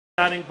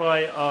Standing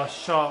by our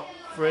sharp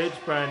fridge,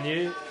 brand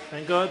new,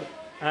 thank God.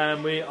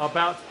 And we are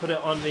about to put it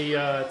on the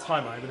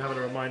timer. I've been having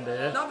a reminder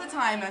here. Not the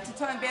timer, to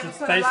turn, be able to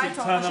turn the basically light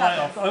off. Turn the light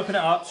off. Open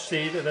it up,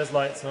 see that there's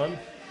lights on.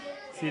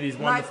 See these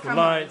wonderful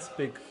lights,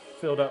 big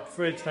filled up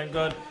fridge, thank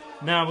God.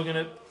 Now we're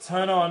going to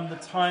turn on the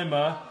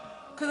timer.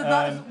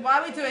 Why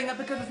are we doing it?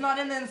 Because it's not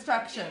in the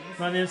instructions. It's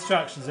not in the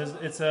instructions.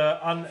 It's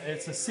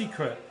a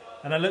secret.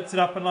 And I looked it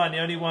up online. The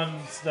only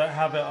ones that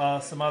have it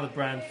are some other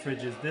brand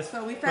fridges.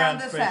 So we found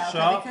this out,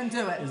 so we can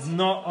do it. Is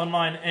not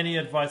online any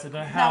advice. I don't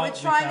know how. Now we're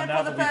trying it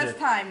for the first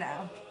time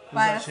now.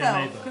 By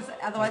ourselves, because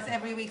otherwise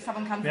every week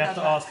someone comes. We have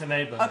to ask a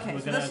neighbour. Okay,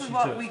 so this is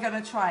what we're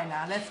going to try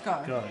now. Let's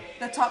go. Go.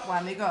 The top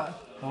one, we go.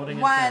 Holding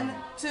it 1,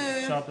 2,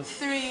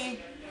 3,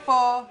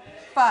 4,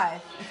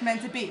 5. It's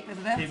meant to beep,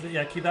 isn't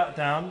it? Keep that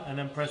down and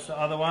then press the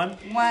other one.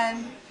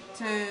 1,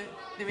 2,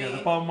 3. Yeah,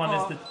 the bottom one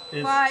 4,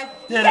 is 5.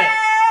 Did it!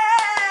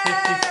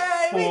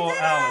 54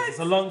 hours. It's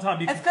a long time.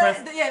 You can press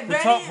the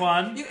top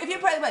one. If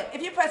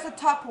you press the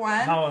top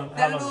one,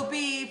 then it will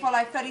be for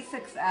like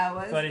 36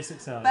 hours.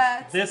 36 hours.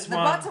 But the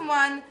bottom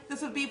one,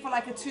 this would be for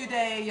like a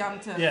 2-day Yom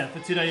Tov. Yeah, for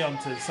 2-day Yom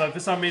Tov. So for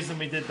some reason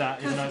we did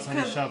that, even though it's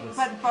only Shabbat.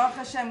 But Baruch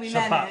Hashem, we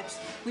Shabbat. managed.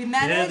 We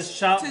managed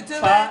to do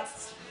Shabbat.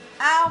 it.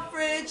 Our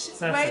fridge.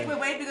 Wait. We're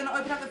going to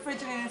open up the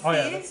fridge and see. Oh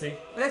yeah, let's see.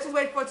 But let's just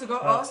wait for it to go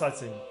Oh, off.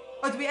 exciting.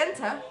 Oh, do we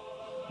enter?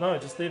 No,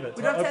 just leave it.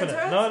 We don't open enter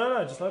it. it?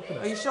 No, just open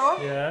it. Are you sure?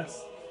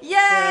 Yes. Yay!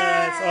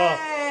 Yeah, it's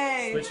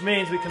off. Which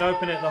means we can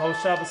open it the whole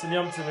Shabbos and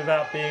Yom Tov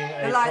without being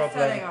a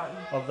problem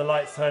of the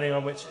lights turning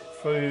on, which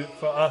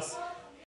for us